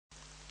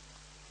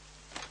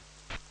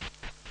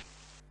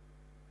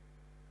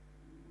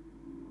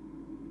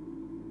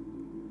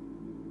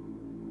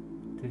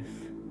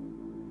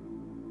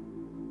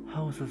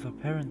was at our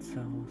parents'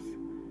 house.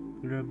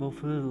 We were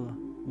both little.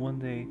 One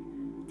day,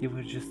 they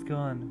were just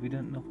gone. We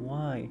don't know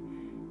why.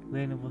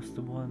 Lena was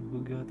the one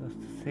who got us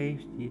to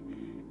safety.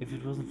 If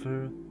it wasn't for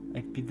her,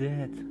 I'd be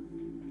dead.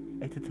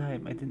 At the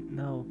time, I didn't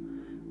know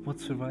what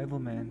survival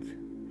meant.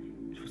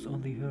 It was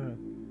only her.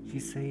 She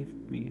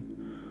saved me.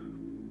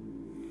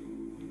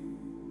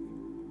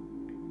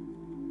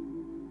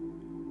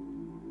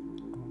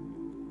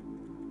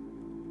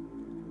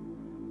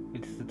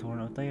 It is the torn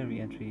out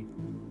diary entry.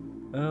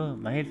 Oh,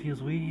 my head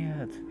feels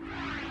weird.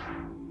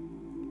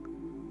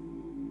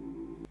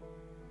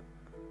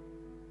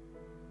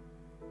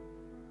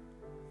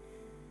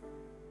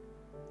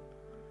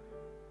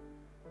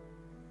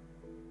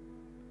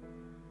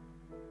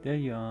 There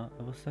you are.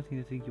 I was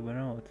starting to think you were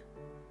out.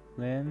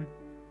 Len,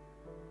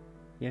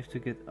 you have to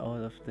get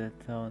out of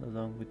that town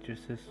along with your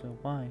sister.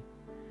 Why?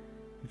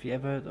 Have you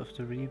ever heard of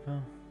the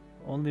Reaper?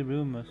 Only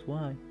rumors.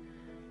 Why?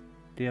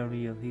 They are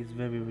real. He's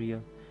very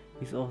real.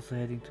 He's also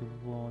heading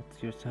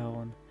towards your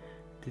town.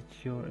 Did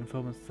your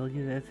informants tell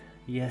you that?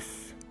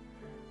 Yes.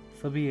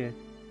 So be it.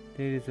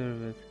 They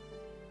deserve it.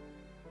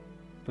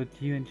 But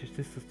you and your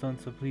sisters don't,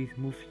 so please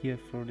move here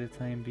for the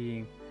time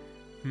being.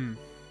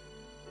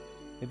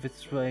 If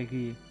it's true, I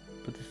agree.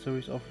 But the story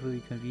is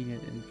awfully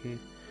convenient in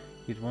case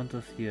you'd want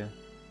us here.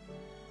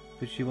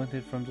 But you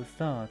wanted from the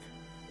start.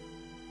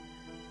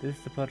 This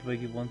is the part where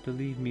you won't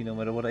believe me no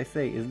matter what I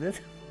say, isn't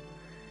it?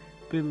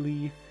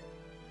 Belief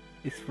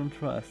is from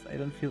trust. I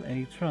don't feel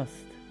any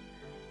trust.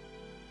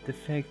 The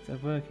facts are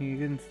working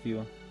against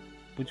you.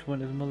 Which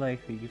one is more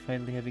likely? You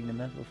finally having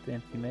enough of the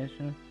empty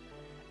mansion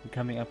and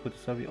coming up with a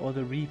story, or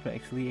the Reaper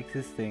actually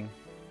existing?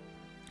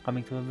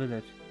 Coming to a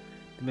village.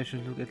 The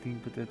mansion look at me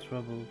with a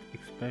troubled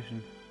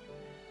expression.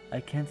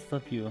 I can't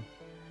stop you.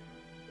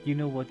 You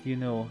know what you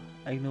know.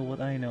 I know what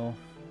I know.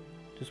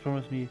 Just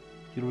promise me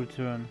you'll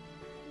return.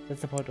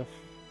 That's a part of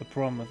a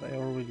promise I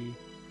already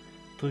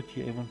told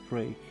you I won't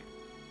break.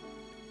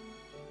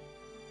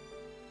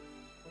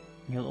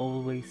 You'll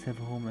always have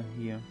a home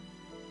here.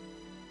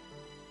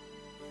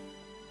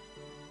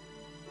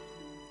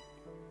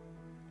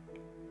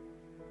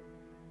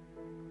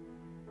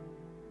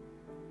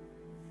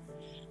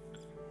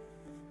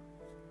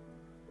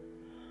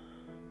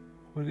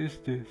 What is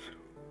this?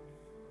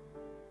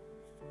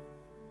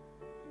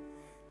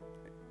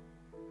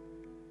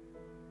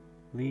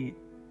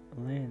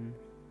 Lynn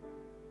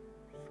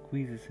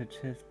squeezes her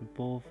chest with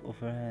both of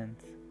her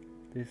hands.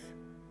 This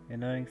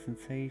annoying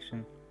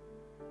sensation.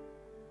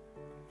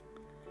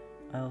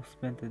 I'll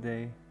spend the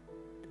day,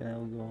 then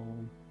I'll go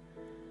home.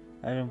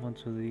 I don't want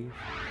to leave.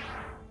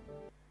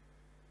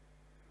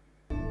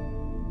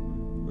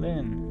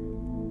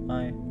 Lynn,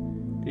 I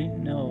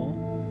didn't know.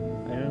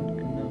 I don't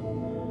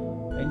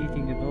know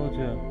anything about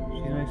her.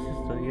 She's my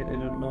sister, yet I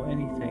don't know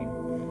anything.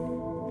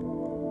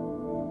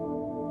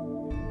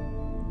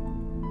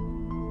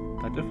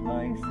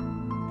 Butterflies?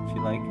 Did she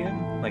like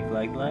him? Like?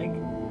 I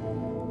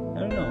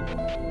don't know.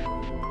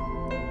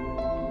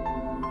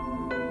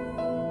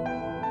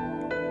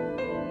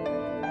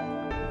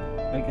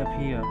 Like up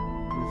here.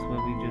 This is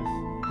where we just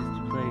used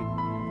to play.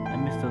 I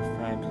miss those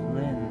times.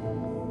 Lynn.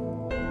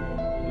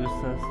 It was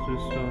just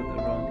restored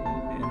around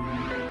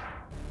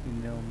in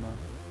Vilma.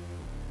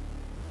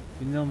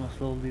 Vilma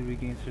slowly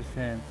regains her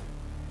sense,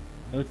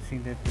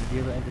 noticing that the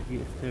yellow entity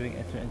is staring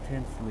at her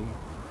intensely.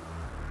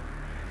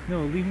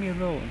 No, leave me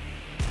alone.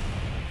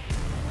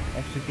 I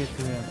have to get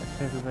to him as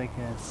fast as I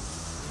can.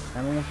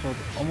 I'm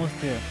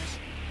almost there.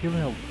 He'll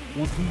help,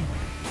 won't he?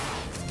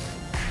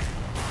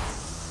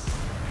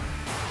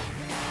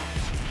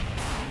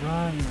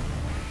 Run!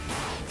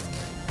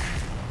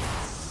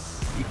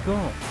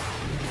 Go!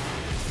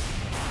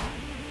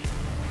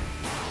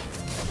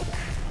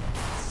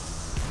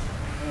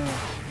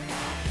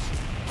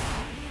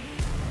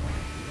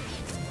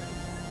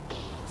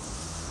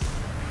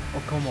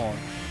 Oh, come on.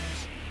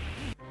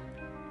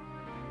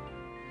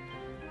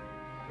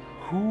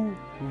 Who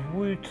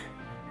would?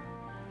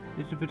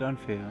 It's a bit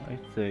unfair,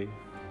 I'd say.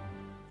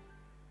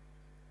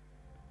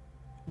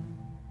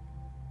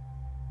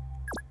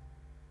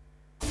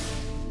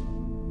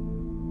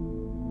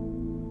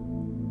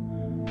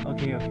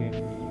 Okay.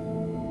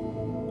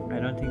 I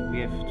don't think we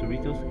have to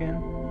read those again.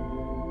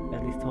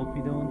 At least hope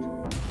we don't.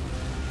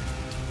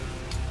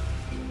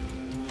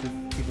 Just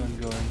keep on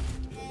going.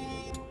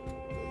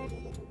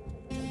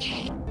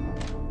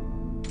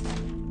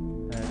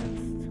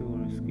 That's too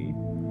risky.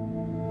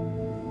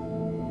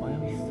 Why are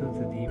we still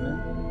the demon?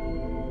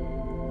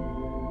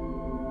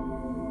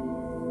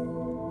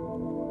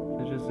 Is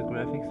that just a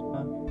graphics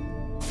bug?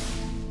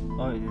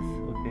 Oh, it is.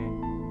 Okay.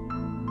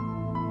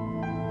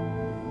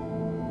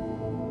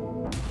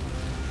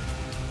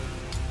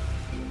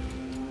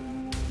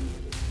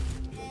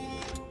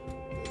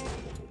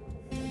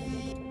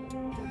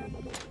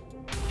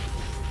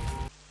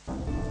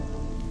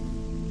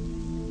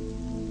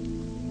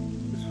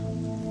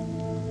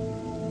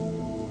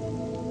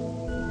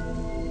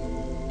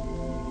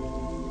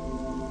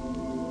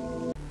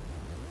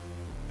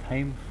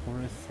 Time for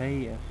a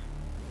save.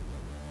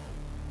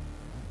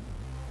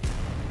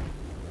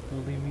 No,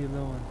 leave me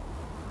alone.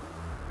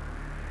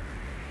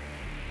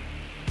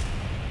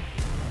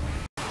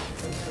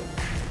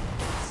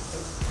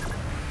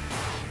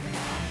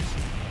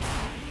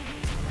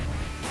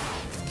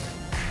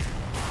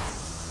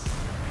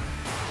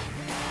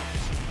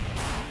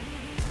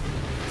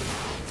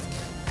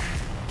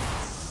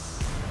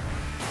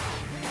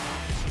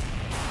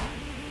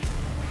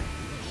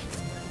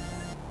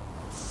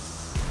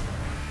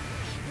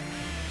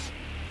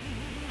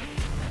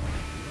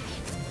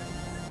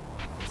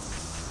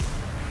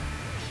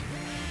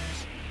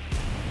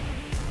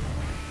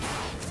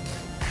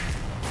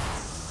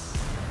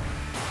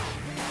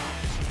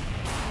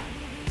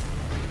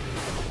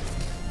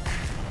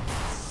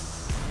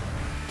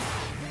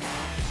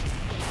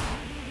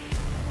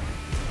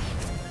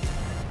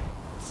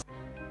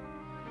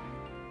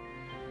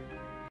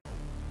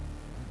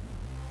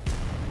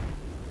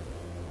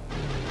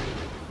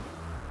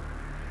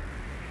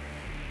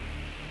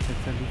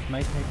 That's at least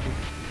my tactic.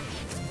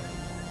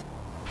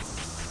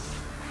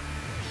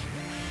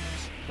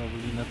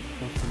 Probably not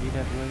supposed to be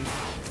that way.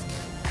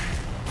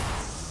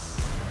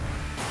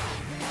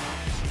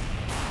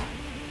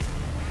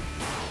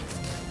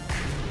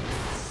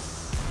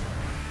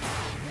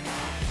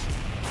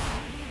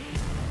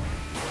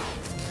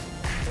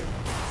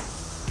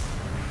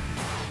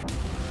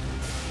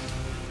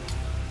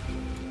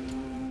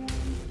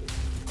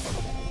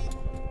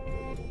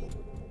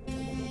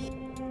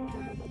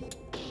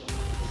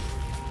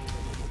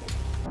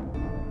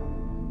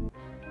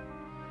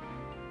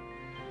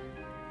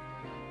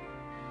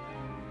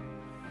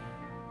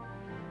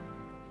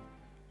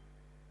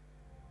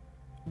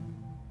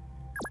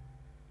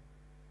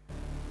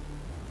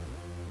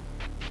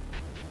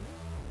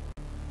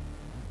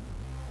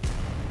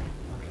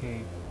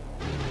 Okay,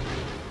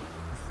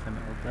 this time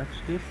I'll dodge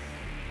this.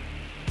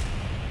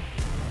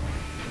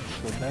 Let's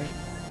go back.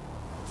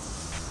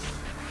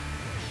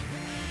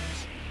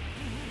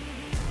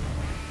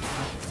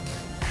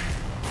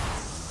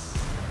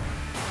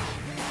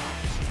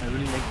 I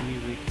really like the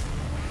music.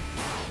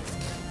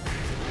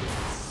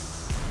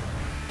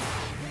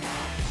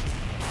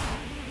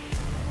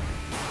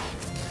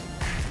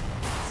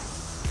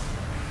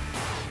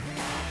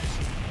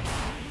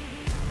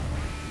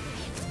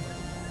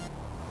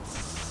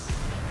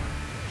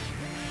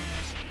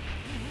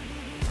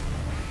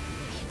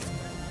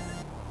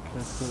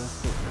 Let's go,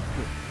 let's go, let's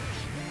go.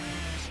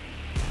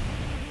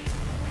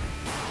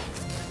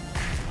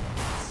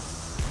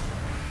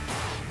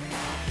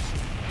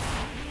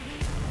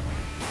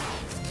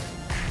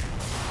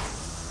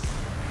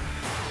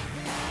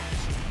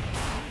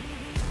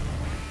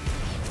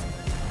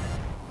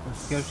 I'm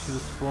scared she will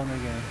spawn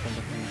again in front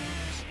of me.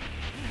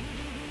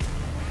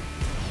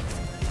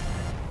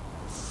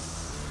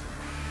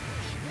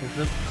 It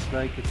looks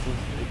like it was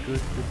a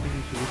good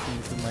decision to listen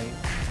to my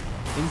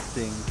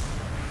instinct.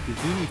 You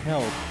do need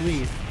help,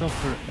 please stop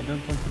her, I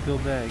don't want to go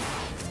back.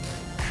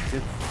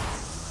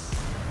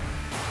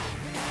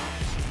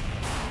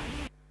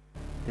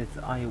 That's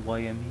why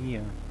I'm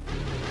here.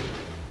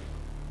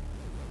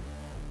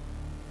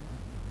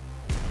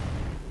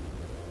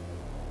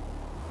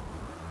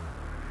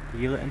 The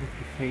yellow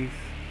entity face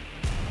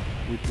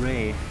with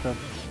Ray stops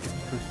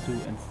its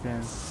pursuit and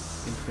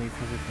stands in place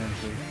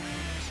hesitantly.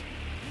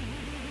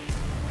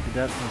 The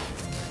darkness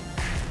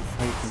is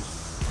heightened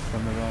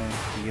from around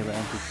the yellow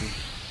entity.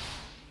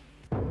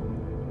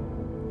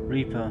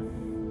 Reaper,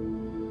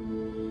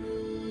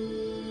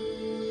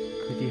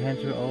 could you hand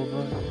her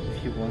over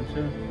if you want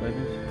her? Why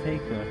don't you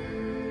take her?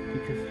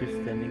 Because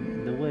you're standing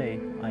in the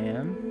way. I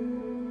am?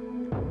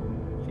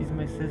 She's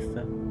my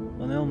sister,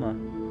 Onelma.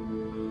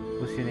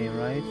 Was your name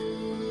right?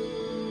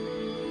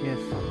 Yes,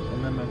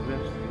 Onelma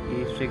grabs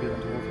the trigger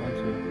and holds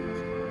onto it.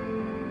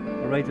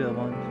 Alright,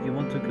 Elvan, you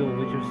want to go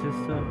with your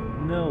sister?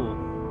 No!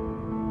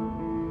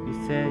 You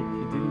said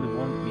you didn't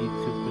want me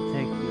to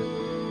protect you,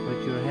 but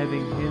you're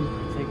having him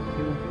protect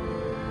you?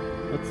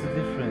 What's the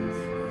difference?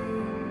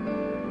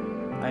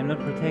 I'm not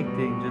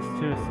protecting just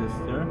your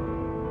sister,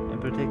 I'm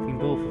protecting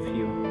both of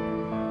you.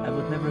 I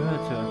would never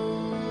hurt her.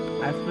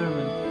 I've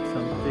learned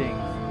some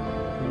things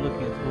from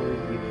looking at how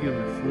you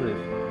humans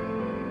live.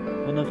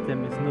 One of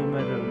them is no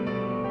matter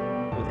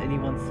what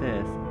anyone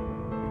says,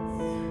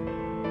 it's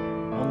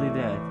only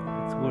that,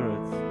 it's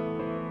words.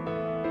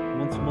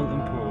 One small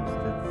impulse,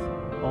 that's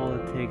all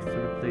it takes to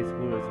replace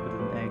words with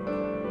an act.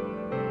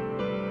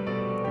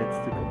 That's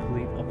the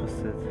complete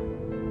opposite.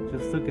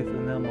 Just look at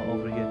Onelma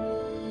over here,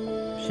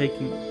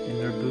 shaking in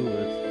her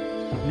boots.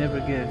 You'd never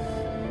guess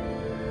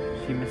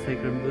she mistake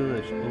her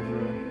village over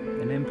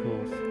an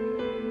impulse.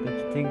 Don't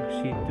you think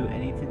she'd do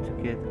anything to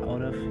get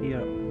out of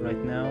here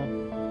right now?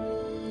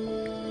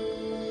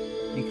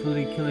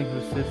 Including killing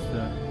her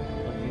sister.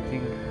 Or do you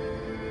think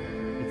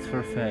it's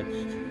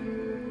far-fetched?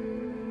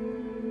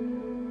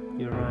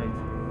 You're right.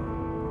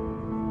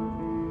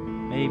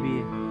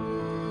 Maybe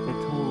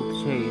that whole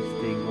chase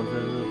thing was a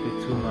little bit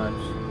too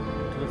much.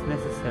 It was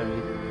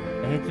necessary.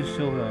 I had to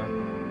show her.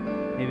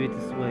 Maybe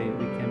this way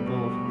we can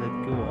both let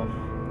go of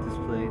this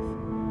place.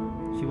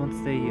 She won't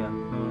stay here.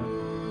 No.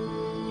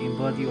 in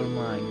body or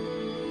mind,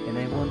 and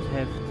I won't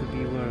have to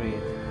be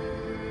worried.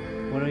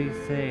 What are you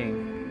saying?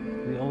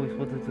 We always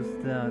wanted to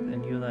start a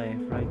new life,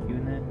 right,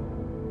 Yuna?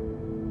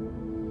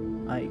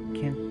 I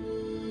can't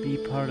be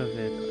part of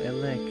it. I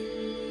lack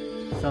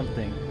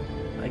something.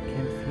 I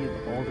can't feel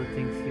all the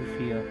things you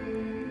feel.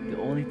 The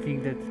only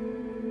thing that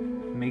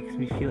makes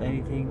me feel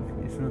anything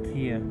is not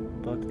here,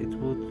 but it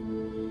would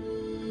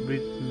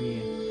rid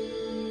me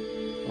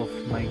of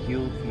my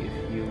guilty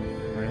if you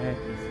were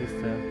happy,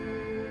 sister.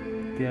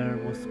 There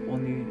was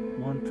only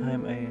one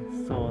time I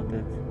saw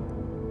that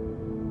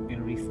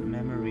in recent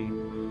memory.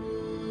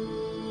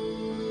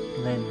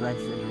 Len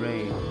glanced at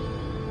Ray,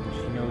 and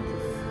she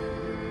noticed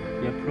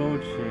the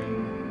approaching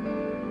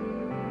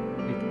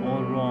it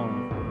all wrong.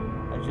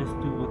 I just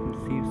do what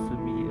seems to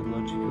be a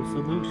logical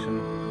solution.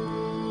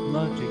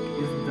 Logic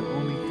isn't the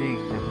only thing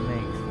that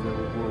makes the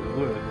world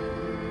work.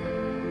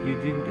 You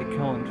didn't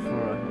account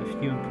for a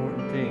few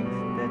important things.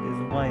 That is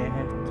why I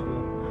have to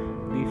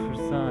leave her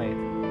side.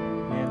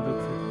 Man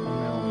looks at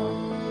Onelma.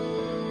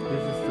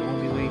 This is the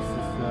only way,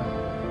 sister.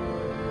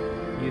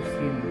 You've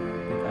seen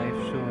that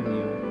I've shown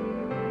you.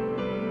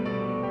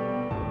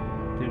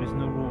 There is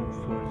no room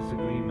for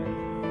disagreement.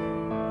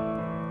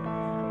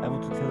 I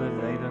want to tell her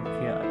that I don't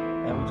care.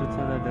 I want to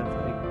tell her that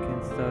I can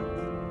start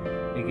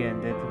again,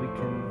 that we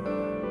can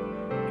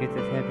get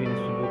that happiness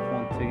we both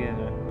want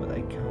together, but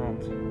I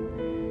can't.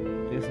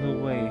 There's no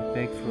way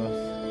back for us,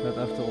 not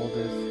after all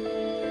this.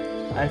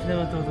 I've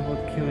never thought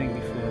about killing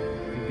before.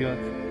 We got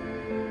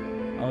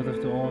out of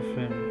the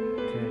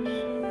orphanage.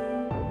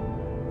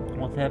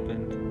 What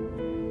happened?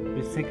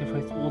 We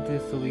sacrificed all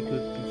this so we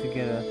could be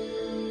together,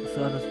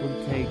 so others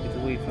wouldn't take it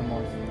away from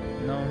us.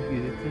 Now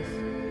you did this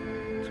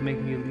to make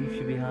me leave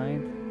you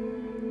behind?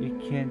 You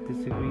can't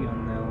disagree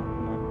on Nell.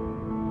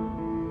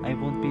 I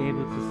won't be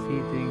able to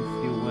see things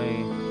your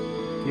way.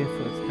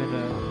 Therefore it's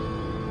better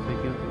that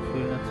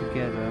we're not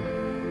together.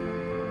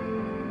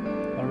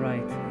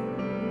 Alright.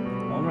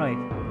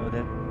 Now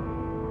that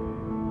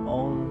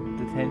all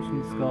the tension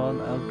is gone,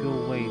 I'll go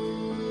wait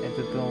at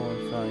the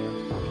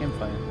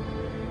campfire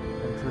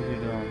until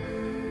you're done.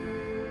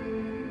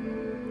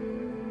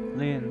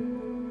 Lynn.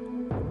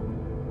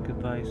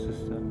 Goodbye,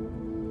 sister.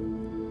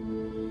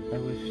 I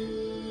wish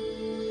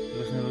it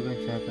was never going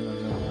to happen on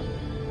Noah.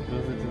 It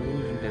was a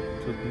delusion that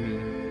took me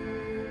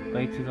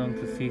way too long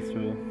to see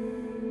through.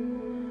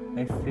 I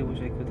still wish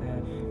I could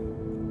have.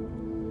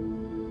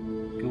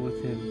 Go with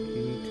him.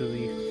 You need to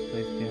leave this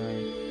place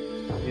behind.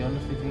 Do you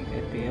honestly think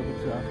I'd be able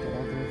to after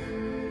all this?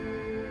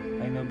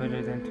 I know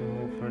better than to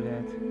hope for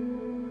that.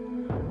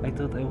 I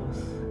thought I was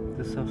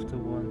the softer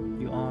one.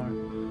 You are.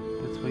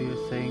 That's why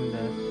you're saying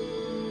that.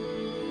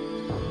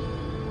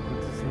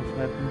 Would this have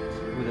happened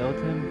without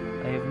him?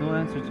 I have no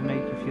answer to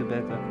make you feel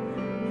better.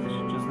 You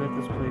should just let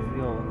this place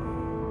go.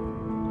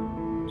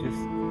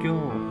 Just go.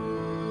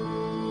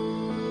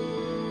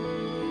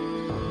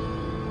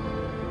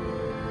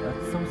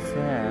 That's so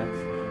sad.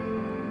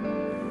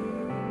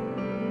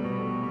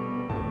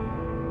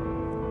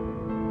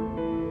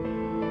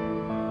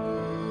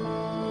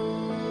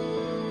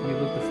 You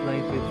look a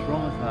slight bit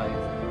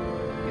traumatized.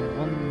 In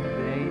one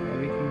day,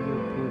 everything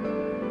will put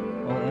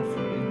all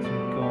effort into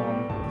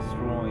gone,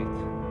 destroyed.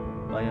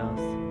 By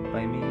us,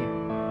 by me.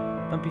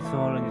 Don't be so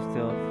hard on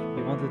yourself.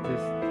 You wanted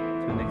this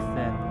to an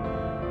extent.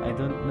 I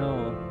don't know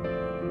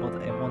what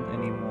I want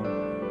anymore.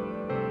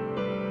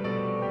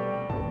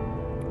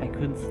 I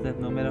couldn't sleep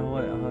no matter how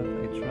hard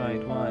I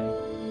tried. Why?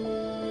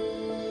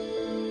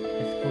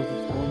 I suppose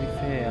it's only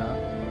fair.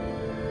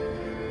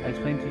 I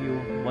explained to you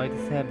why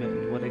this happened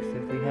and what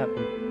exactly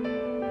happened.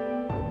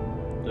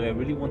 Do I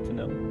really want to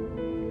know?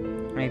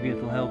 Maybe it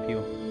will help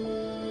you.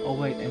 Oh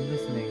wait, I'm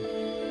listening.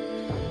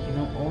 You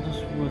know, all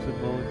those rumors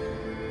about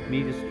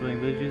me destroying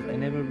villages, I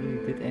never really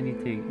did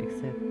anything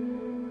except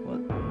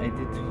what I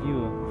did to you,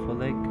 for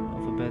lack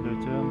of a better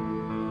term.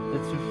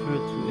 Let's refer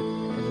to it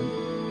as an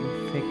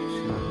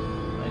infection.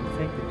 I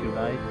infected you,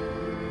 right?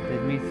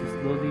 That means you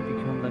slowly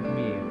become like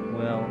me.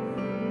 Well,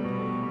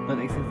 not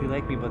exactly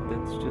like me, but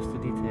that's just a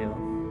detail.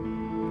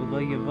 But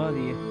while your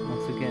body,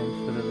 once again,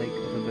 for the lack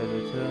of a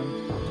better term,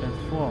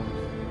 transforms,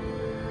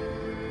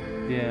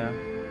 there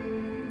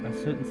are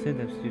certain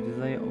symptoms you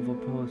desire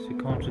overpowers your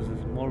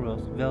consciousness,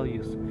 morals,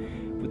 values,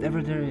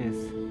 whatever there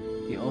is,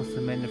 they also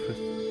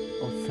manifest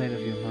outside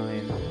of your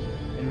mind.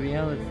 In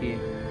reality,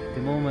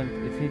 the moment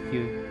it hit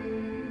you,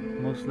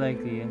 most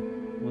likely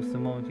was the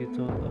moment you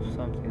thought of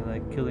something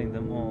like killing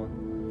them all.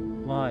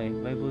 Why?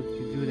 Why would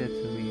you do that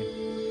to me?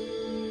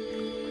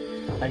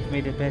 I've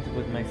made a bet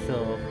with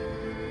myself.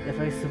 If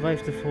I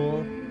survive the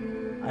fall,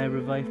 I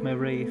revive my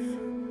race.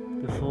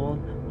 The fall,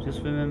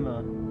 just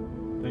remember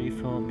where you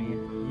found me.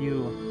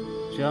 You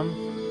jumped,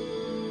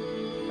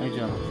 I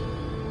jumped.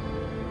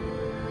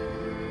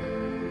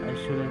 I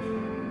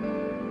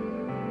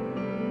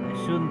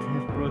shouldn't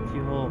have brought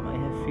you home. I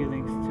have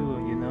feelings too,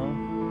 you know?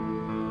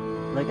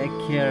 Like I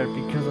care.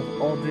 Because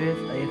of all this,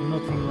 I have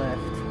nothing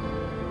left.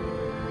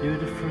 You're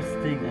the first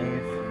thing I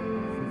have,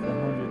 since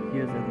 100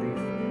 years at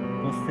least.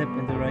 One step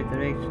in the right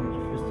direction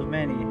for so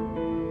many.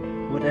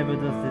 Whatever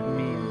does that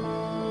mean?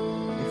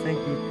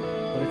 exactly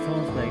what it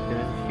sounds like.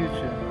 There is a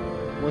future.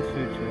 What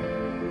future?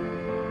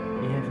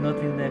 You have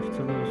nothing left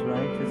to lose,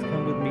 right? Just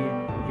come with me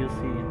and you'll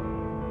see.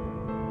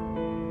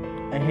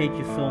 I hate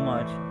you so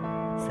much.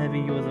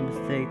 Saving you was a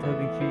mistake.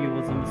 Talking to you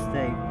was a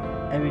mistake.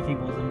 Everything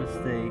was a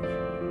mistake.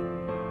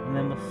 And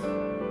I must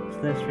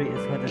slash rate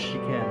as hard as she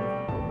can.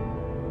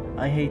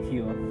 I hate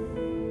you.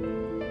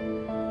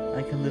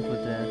 I can live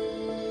with that.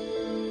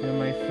 You're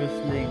my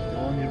first link. The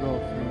only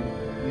road for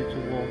you to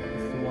walk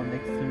is the one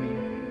next to me.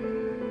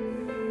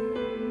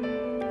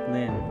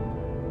 Lynn.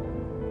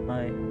 I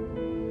have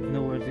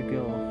nowhere to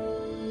go.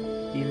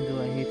 Even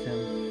though I hate him.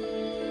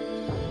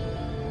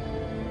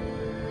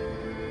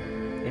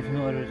 I have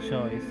no other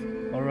choice.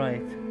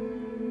 Alright.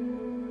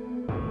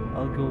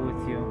 I'll go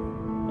with you.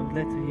 I'm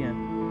glad to hear.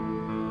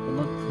 But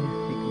not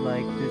think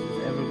like this is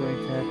ever going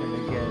to happen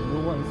again. No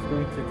one is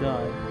going to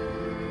die.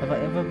 If I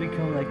ever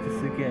become like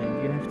this again,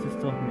 you have to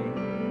stop me.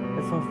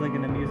 That sounds like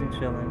an amusing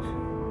challenge.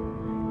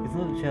 It's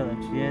not a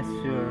challenge. Yes,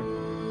 sure.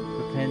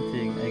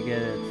 Repenting, I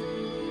get it.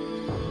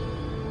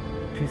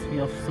 Pissed me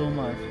off so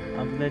much.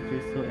 I'm glad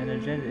you're so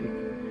energetic.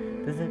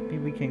 Does that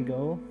mean we can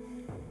go?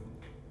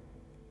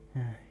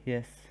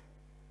 Yes.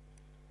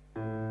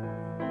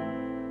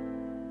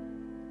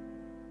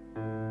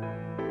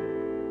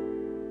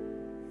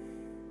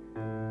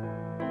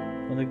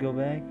 Wanna go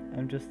back?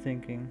 I'm just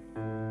thinking.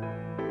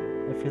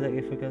 I feel like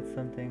I forgot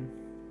something.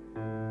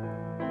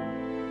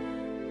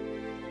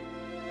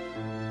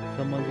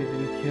 Someone you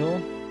didn't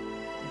kill?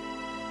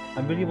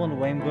 I really wonder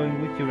why I'm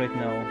going with you right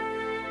now.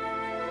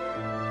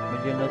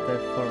 But you're not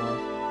that far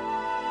off.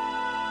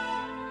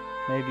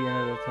 Maybe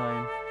another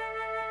time.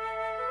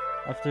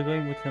 After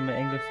going with him, my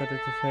anger started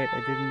to fade.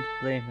 I didn't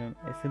blame him.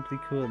 I simply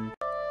couldn't.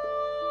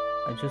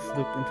 I just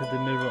looked into the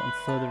mirror and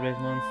saw the red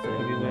monster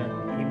everywhere.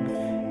 Even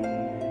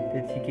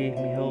that he gave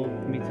me help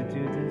me to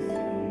do this.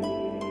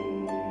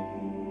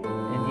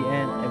 In the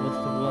end, I was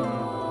the one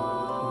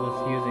who was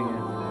using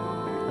it.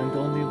 I'm the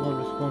only one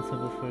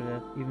responsible for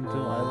that. Even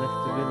though I left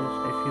the village,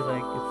 I feel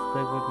like it's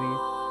stuck with me.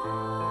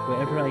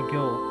 Wherever I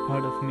go,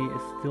 part of me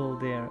is still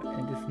there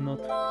and is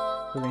not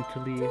willing to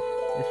leave.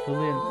 As for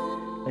Lynn,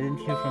 I didn't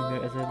hear from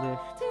her as I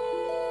left.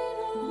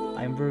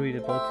 I'm worried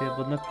about her,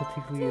 but not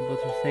particularly about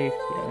her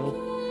safety. I hope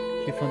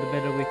she found a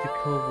better way to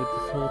cope with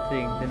this whole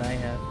thing than I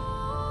have.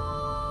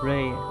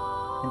 Ray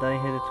and I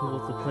headed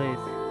towards the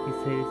place he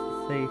says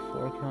is safe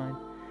for our kind.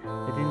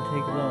 It didn't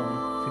take long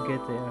to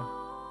get there.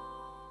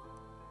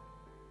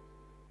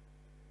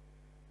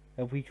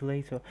 A week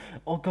later.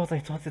 Oh god, I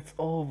thought it's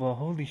over.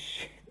 Holy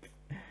shit.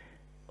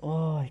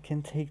 Oh, I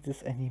can't take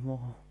this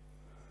anymore.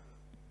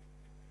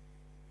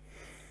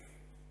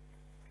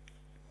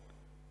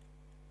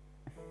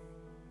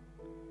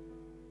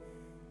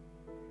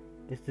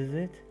 Is this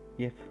it?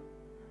 Yep.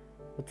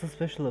 What's so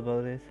special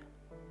about it?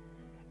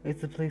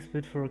 It's a place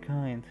built for a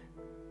kind.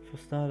 For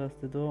starters,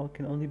 the door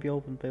can only be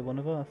opened by one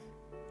of us.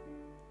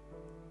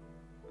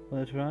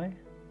 Wanna try?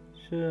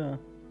 Sure.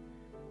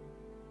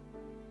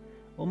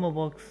 Oma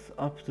walks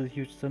up to the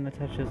huge stone and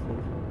touches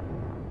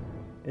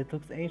it. It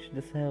looks ancient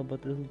as hell, but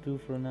it'll do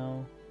for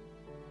now.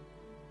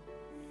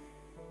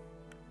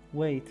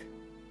 Wait.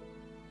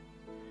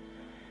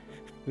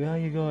 Where are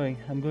you going?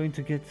 I'm going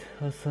to get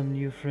us some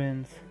new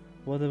friends.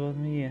 What about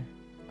me?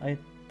 I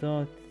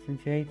thought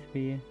since you hate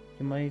me,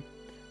 you might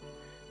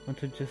want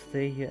to just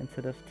stay here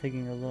instead of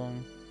tagging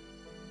along.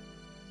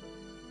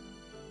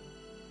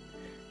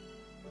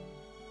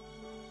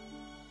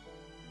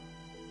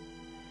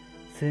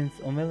 Since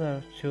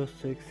Omela chose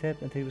to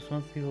accept and take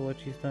responsibility for what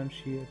she's done,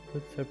 she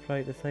puts her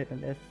pride aside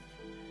and asks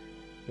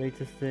Ray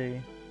to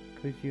stay.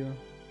 Could you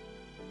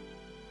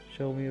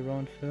show me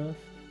around first?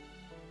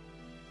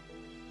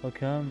 Oh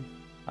come.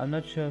 I'm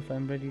not sure if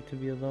I'm ready to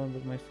be alone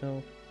with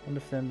myself.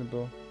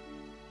 Understandable.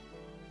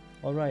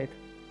 Alright,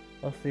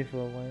 I'll stay for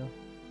a while.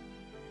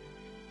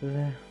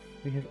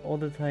 We have all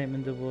the time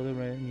in the world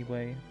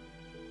anyway.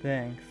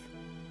 Thanks.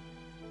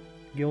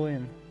 Go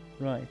in.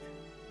 Right.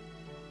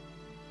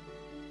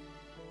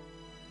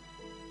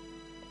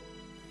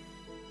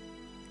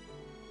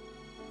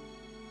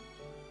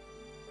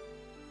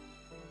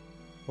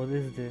 What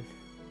is this?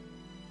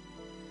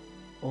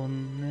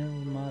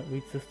 Onelma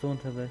reads the stone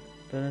tablet.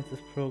 Balance is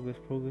progress.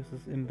 Progress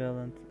is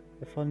imbalance.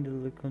 A funny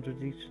little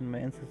contradiction. My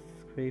ancestors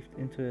craved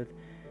into it.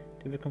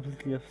 They were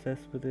completely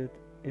obsessed with it.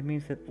 It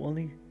means that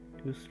only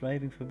through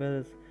striving for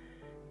balance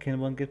can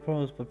one get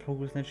progress, but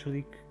progress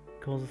naturally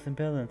causes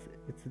imbalance.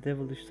 It's a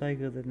devilish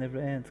cycle that never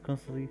ends,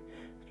 constantly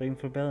striving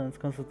for balance,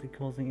 constantly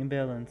causing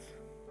imbalance.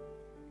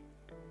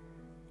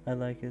 I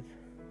like it.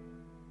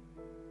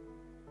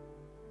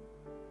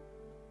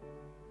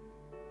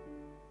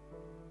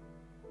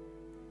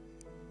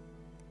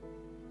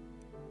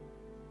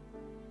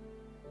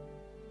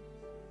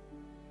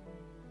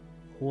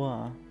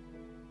 Wow.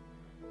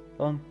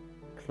 Don't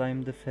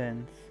climb the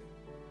fence.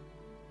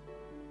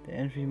 The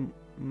entry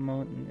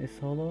mountain is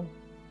hollow?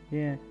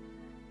 Yeah.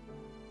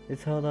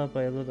 It's held up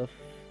by a lot of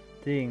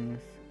things.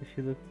 If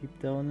you look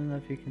deep down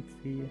enough, you can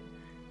see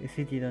a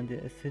city down there.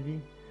 A city?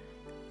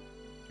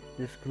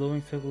 This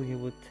glowing circle here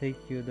would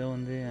take you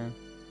down there.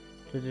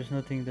 But there's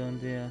nothing down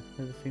there,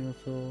 not a single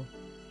soul.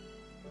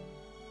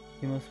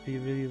 You must be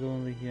really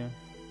lonely here.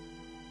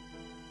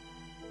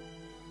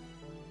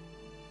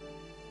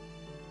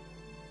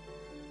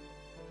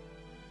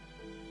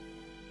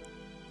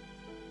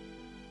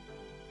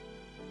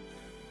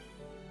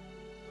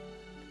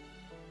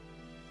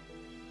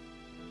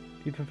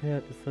 Be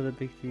prepared, it's not a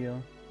big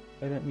deal.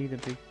 I don't need a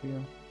big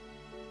deal.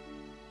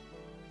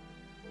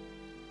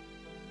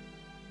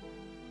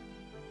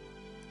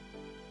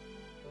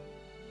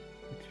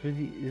 It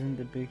really isn't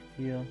a big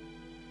deal.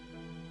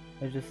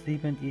 I just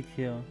sleep and eat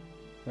here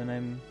when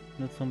I'm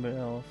not somewhere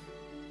else.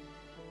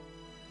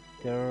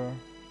 They are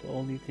the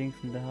only things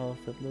in the house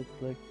that look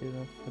like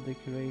they're for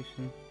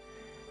decoration.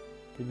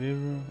 The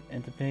mirror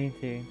and the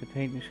painting. The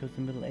painting shows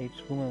a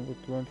middle-aged woman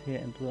with blonde hair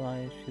and blue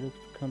eyes. She looks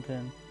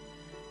content.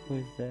 Who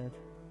is that?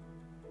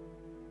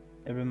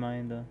 A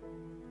reminder.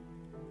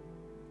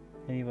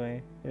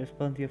 Anyway, there's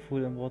plenty of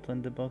food and water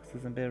in the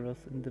boxes and barrels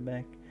in the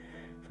back,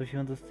 so if you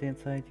want to stay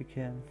inside you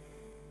can.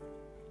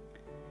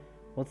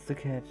 What's the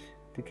catch?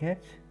 The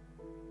catch?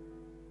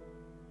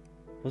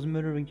 Was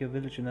murdering your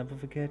village enough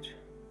of a catch?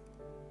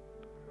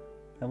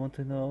 I want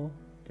to know.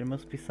 There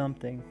must be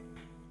something.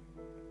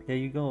 There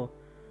you go.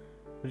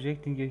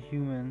 Projecting your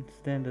human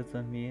standards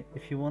on me.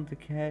 If you want a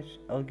catch,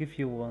 I'll give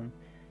you one.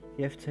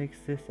 You have to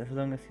exist. As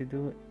long as you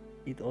do,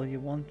 eat all you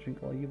want,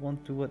 drink all you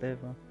want, do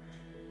whatever.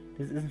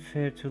 This isn't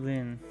fair to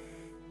Lynn.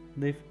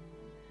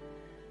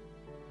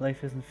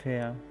 Life isn't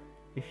fair.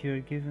 If you're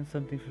given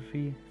something for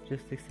free,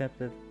 just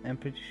accept it. I'm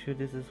pretty sure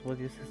this is what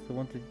your sister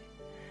wanted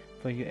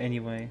for you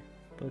anyway,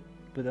 but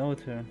without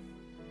her.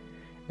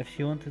 If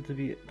she wanted to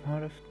be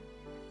part of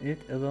it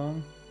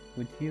along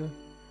with you,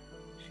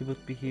 she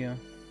would be here.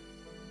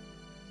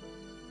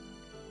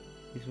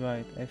 He's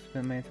right. I've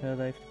spent my entire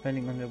life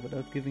depending on her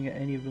without giving her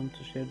any room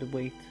to share the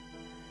weight.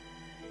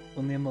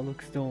 Only Emma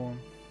looks down,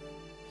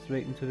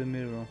 straight into the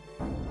mirror.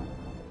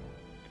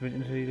 The red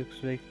entity looks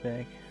straight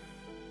back.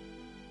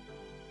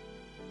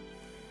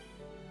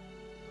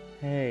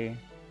 Hey.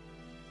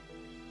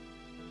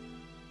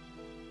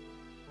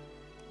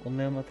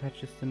 Only Emma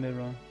touches the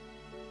mirror.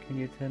 Can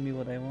you tell me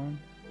what I want?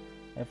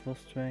 I've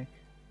lost track.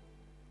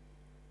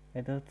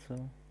 I thought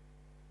so.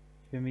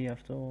 You're me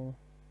after all.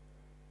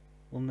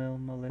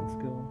 Unelma, let's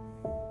go.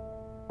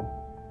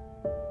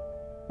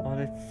 Oh,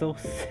 that's so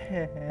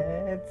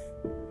sad.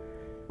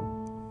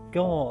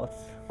 God.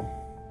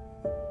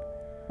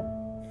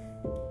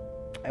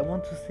 I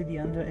want to see the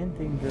under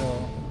ending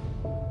though.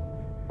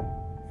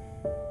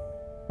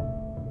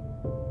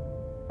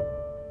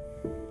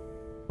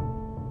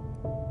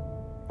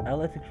 I'll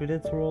let the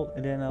credits roll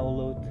and then I'll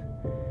load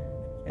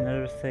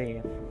another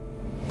save.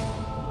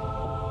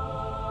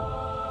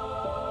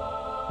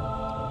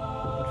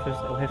 But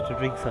first I'll have to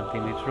drink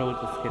something, my throat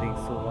is getting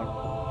sore.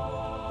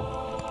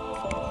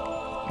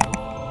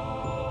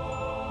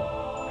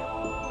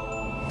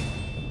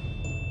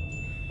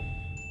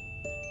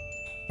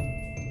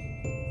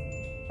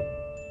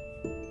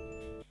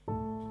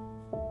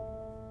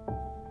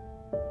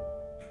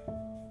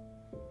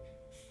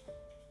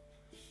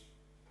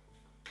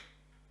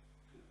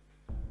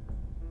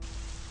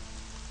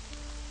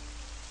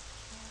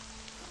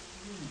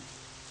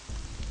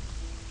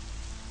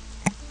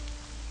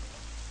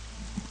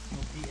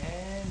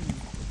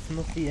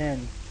 Not the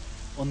end.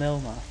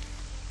 Onelma.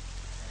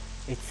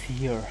 It's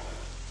here.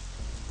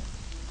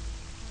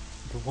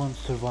 The one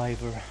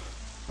survivor.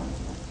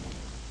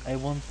 I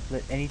won't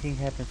let anything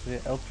happen to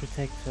her. I'll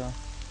protect her.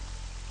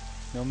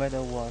 No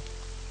matter what.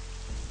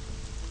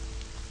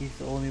 She's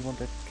the only one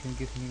that can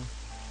give me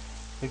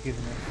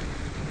forgiveness.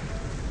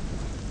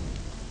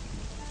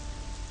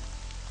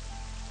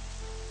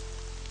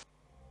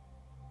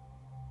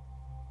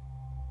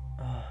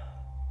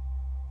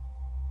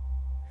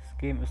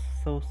 Game is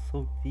so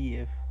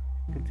deep.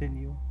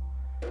 Continue.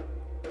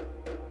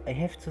 I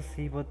have to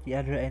see what the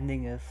other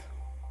ending is,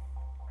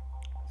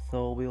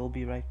 so we'll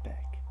be right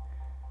back.